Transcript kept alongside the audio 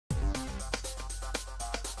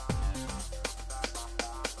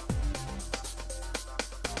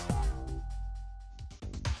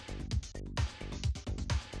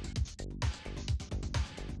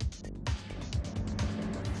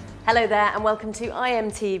Hello there and welcome to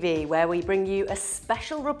IMTV, where we bring you a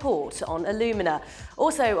special report on alumina.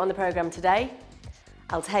 Also on the programme today,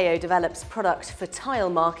 Alteo develops product for tile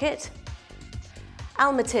market,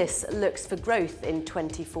 Almatis looks for growth in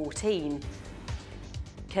 2014,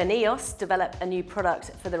 Kerneos develop a new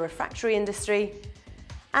product for the refractory industry,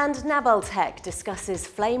 and Nabaltec discusses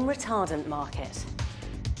flame retardant market.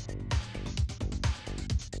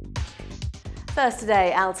 First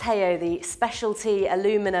today, Alteo, the specialty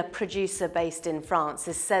alumina producer based in France,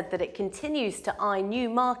 has said that it continues to eye new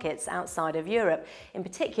markets outside of Europe, in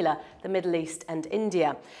particular the Middle East and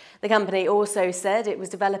India. The company also said it was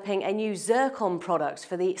developing a new zircon product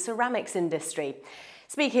for the ceramics industry.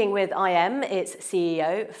 Speaking with IM, its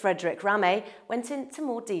CEO, Frédéric Ramey, went into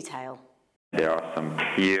more detail. There are some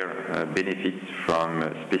clear benefits from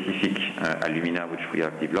specific alumina which we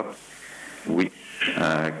have developed, which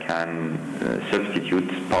can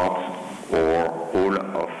substitute part or all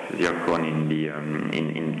of zircon in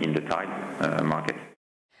the tile market.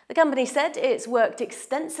 The company said it's worked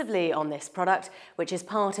extensively on this product, which is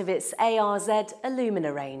part of its ARZ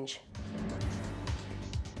alumina range.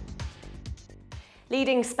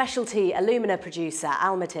 Leading specialty alumina producer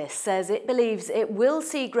Almatis says it believes it will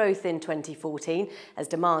see growth in 2014 as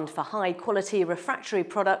demand for high-quality refractory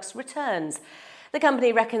products returns. The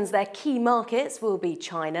company reckons their key markets will be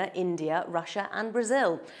China, India, Russia and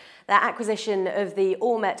Brazil. Their acquisition of the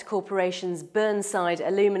Ormet Corporation's Burnside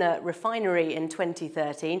alumina refinery in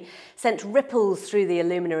 2013 sent ripples through the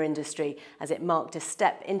alumina industry as it marked a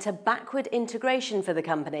step into backward integration for the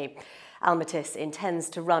company. Almatis intends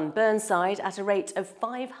to run Burnside at a rate of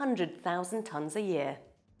 500,000 tonnes a year.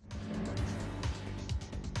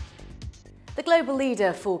 The global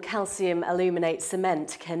leader for calcium aluminate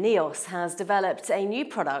cement, Kerneos, has developed a new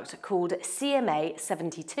product called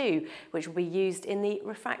CMA72, which will be used in the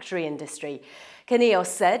refractory industry. Kerneos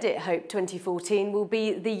said it hoped 2014 will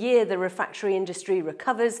be the year the refractory industry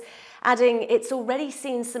recovers, adding it's already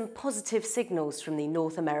seen some positive signals from the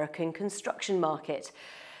North American construction market.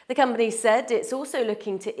 The company said it's also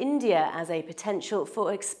looking to India as a potential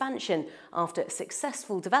for expansion after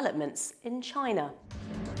successful developments in China.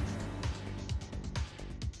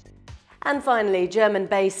 And finally,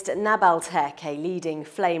 German-based Nabaltec, a leading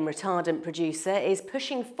flame retardant producer, is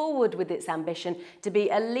pushing forward with its ambition to be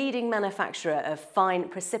a leading manufacturer of fine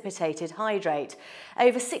precipitated hydrate.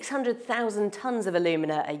 Over 600,000 tonnes of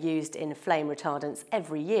alumina are used in flame retardants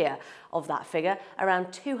every year. Of that figure,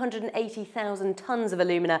 around 280,000 tonnes of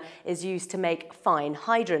alumina is used to make fine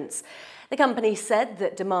hydrants. The company said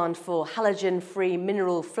that demand for halogen-free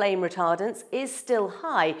mineral flame retardants is still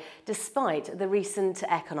high, despite the recent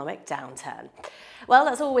economic downturn. Well,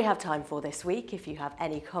 that's all we have time for this week. If you have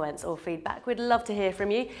any comments or feedback, we'd love to hear from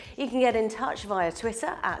you. You can get in touch via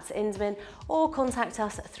Twitter @Indmin or contact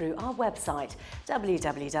us through our website,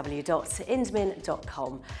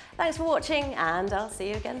 www.indmin.com. Thanks for watching, and I'll see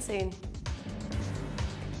you again soon.